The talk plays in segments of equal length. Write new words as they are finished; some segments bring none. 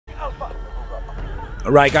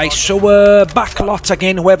Right, guys, so Backlot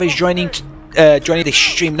again, whoever is joining the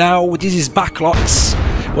stream now. This is Backlot,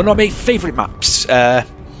 one of my favorite maps.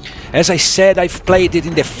 As I said, I've played it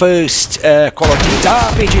in the first Call of Duty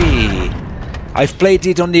RPG. I've played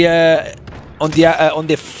it on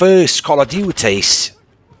the first Call of Duties,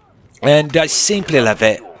 and I simply love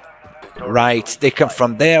it. Right, they come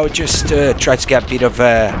from there. I'll just try to get a bit of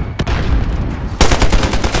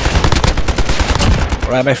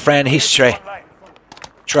right, my friend, history.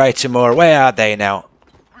 Try to more. Where are they now?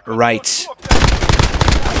 Right.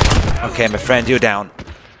 Okay, my friend, you're down.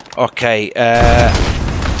 Okay,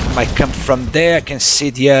 might come from there. I can see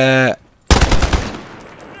the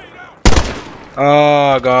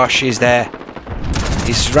oh gosh, he's there.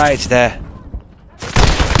 He's right there.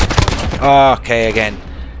 Okay, again.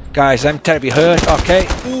 Guys, I'm terribly hurt. Okay.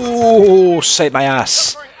 Ooh, save my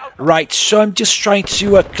ass. Right, so I'm just trying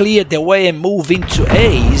to clear the way and move into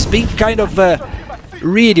A. He's been kind of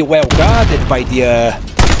really well guarded by the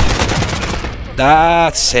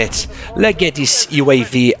that's it. Let's get this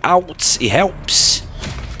UAV out. It helps.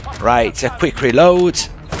 Right, a quick reload.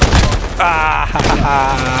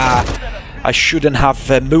 I shouldn't have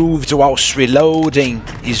moved whilst reloading.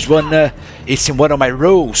 It's in one of my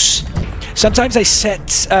rules. Sometimes I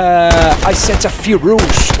set a few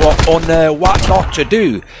rules on what not to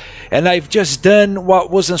do, and I've just done what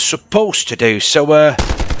wasn't supposed to do. So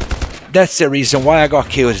that's the reason why I got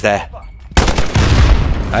killed there.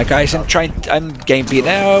 Guys, I'm game B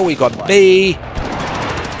now. We got B.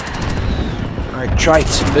 I try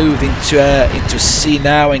to move into C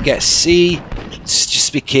now and get C.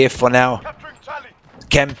 Just be careful now.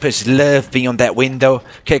 Campers love being on that window.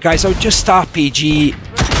 Okay, guys, I'll just RPG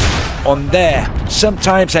on there.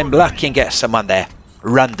 Sometimes I'm lucky and get someone there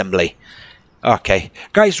randomly. Okay,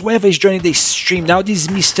 guys, whoever is joining this stream now, this is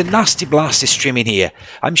Mr. Nasty Blast is streaming here.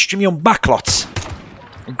 I'm streaming on Backlot.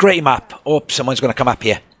 Great map. Oh, someone's gonna come up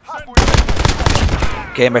here.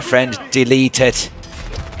 Okay, my friend, deleted.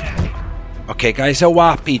 Okay, guys, I'll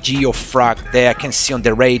RPG or frag there. I can see on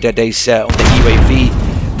the radar there's on the UAV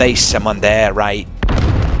there's someone there, right?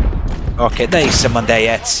 Okay, there's someone there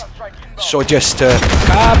yet. So just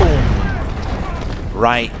kaboom.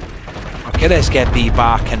 Right. Okay, let's get B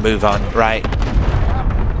back and move on. Right.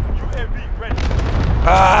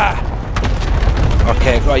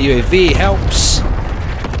 Okay, got UAV, helps.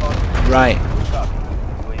 Right.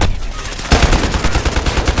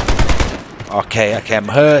 Okay, I'm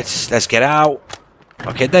hurt. Let's get out.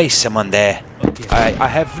 Okay, there's someone there. I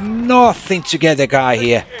have nothing to get the guy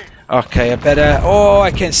here. Okay, I better. Oh,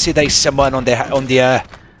 I can see there's someone on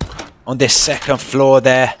the second floor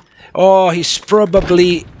there. Oh, he's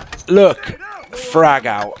probably look frag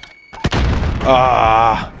out.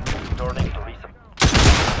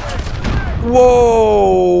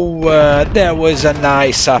 Whoa, that was a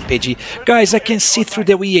nice RPG. Guys, I can see through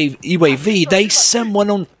the UAV. There's someone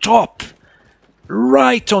on top.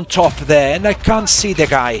 Right on top there, and I can't see the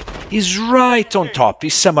guy. He's right on top.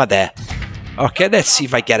 He's someone there. Okay, let's see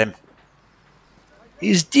if I get him.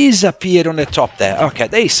 He's disappeared on the top there. Okay,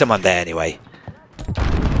 there's someone there anyway.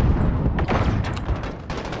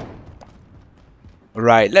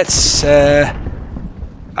 Right, let's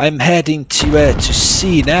I'm heading to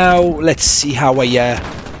C now. Let's see how I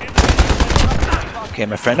okay,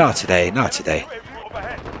 my friend, not today.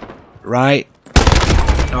 Right.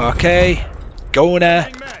 Okay. Gonna.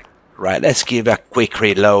 Right, let's give a quick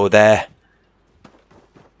reload there.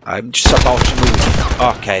 I'm just about to move.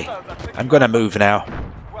 Okay. I'm gonna move now.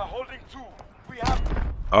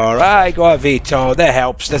 Alright, go on, Vito. That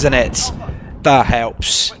helps, doesn't it? That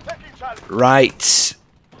helps. Right.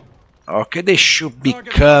 Okay, they should be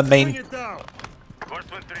coming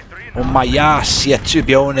on my ass here, to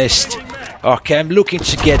be honest. Okay, I'm looking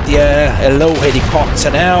to get the hello helicopter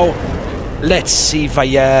now. Let's see if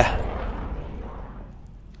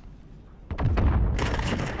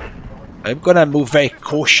I'm gonna move very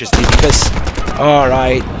cautiously because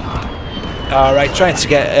alright, trying to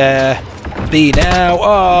get B now.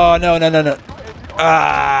 Oh no.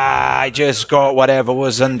 I just got whatever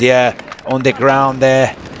was on the ground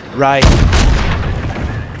there. Right,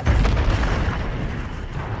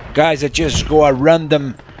 guys, I just got a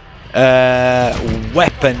random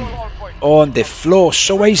weapon on the floor.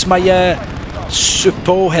 So where's my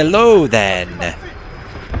support hello then?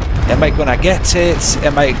 Am I gonna get it?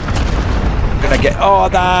 Am I gonna get? Oh,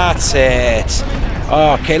 that's it.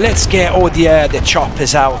 Okay, let's get all the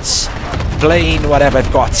choppers out. Plane, whatever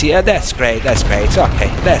I've got here. That's great.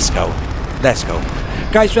 Okay, let's go.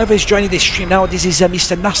 Guys, whoever is joining this stream now, this is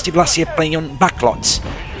Mr. Nasty Blast here playing on Backlot.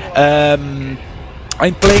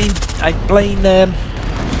 I'm playing.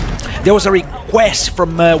 There was a request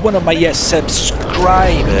from one of my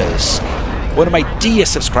subscribers, one of my dear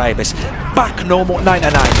subscribers,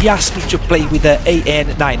 Backnormal999. He asked me to play with the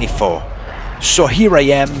AN94. So here I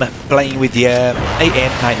am playing with the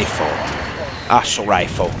AN94 assault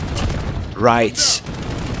rifle. Right.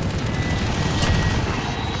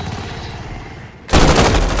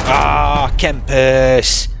 Ah,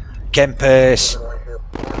 campers. Campers.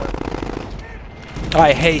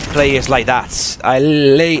 I hate players like that. I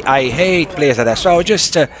hate players like that. So I'll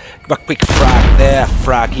just a quick frag there,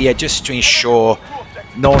 frag here, just to ensure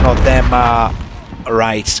none of them are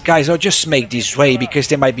right. Guys, I'll just make this way because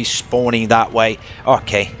they might be spawning that way.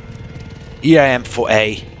 Okay. Here I am for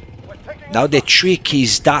A. Now the trick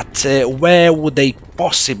is that where would they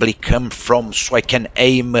possibly come from so I can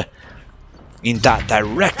aim in that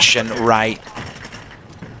direction, right?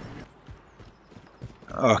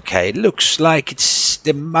 Okay, looks like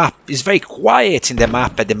the map is very quiet in the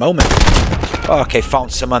map at the moment. Okay,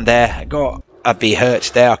 found someone there. Got a bit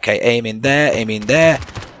hurt there. Okay, aim in there, aim in there.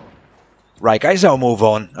 Right, guys, I'll move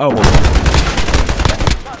on. I'll move on.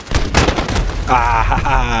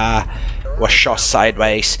 Ah, was shot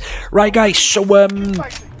sideways. Right, guys. So,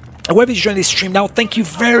 whoever's joined this stream now, thank you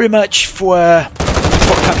very much for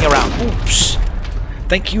coming around. Oops.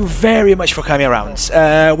 Thank you very much for coming around.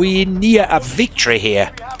 We're near a victory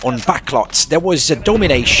here on Backlot. There was a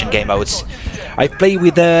Domination game modes. I play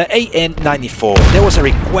with AN94. There was a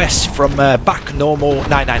request from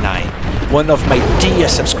Backnormal999, one of my dear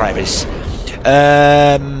subscribers.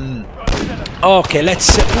 Okay,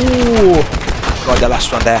 let's... Ooh, got the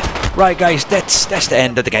last one there. Right, guys, that's the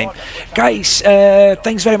end of the game. Guys,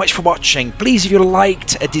 thanks very much for watching. Please, if you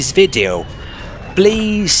liked this video,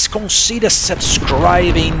 please consider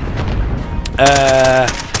subscribing,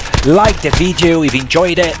 like the video if you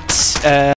enjoyed it.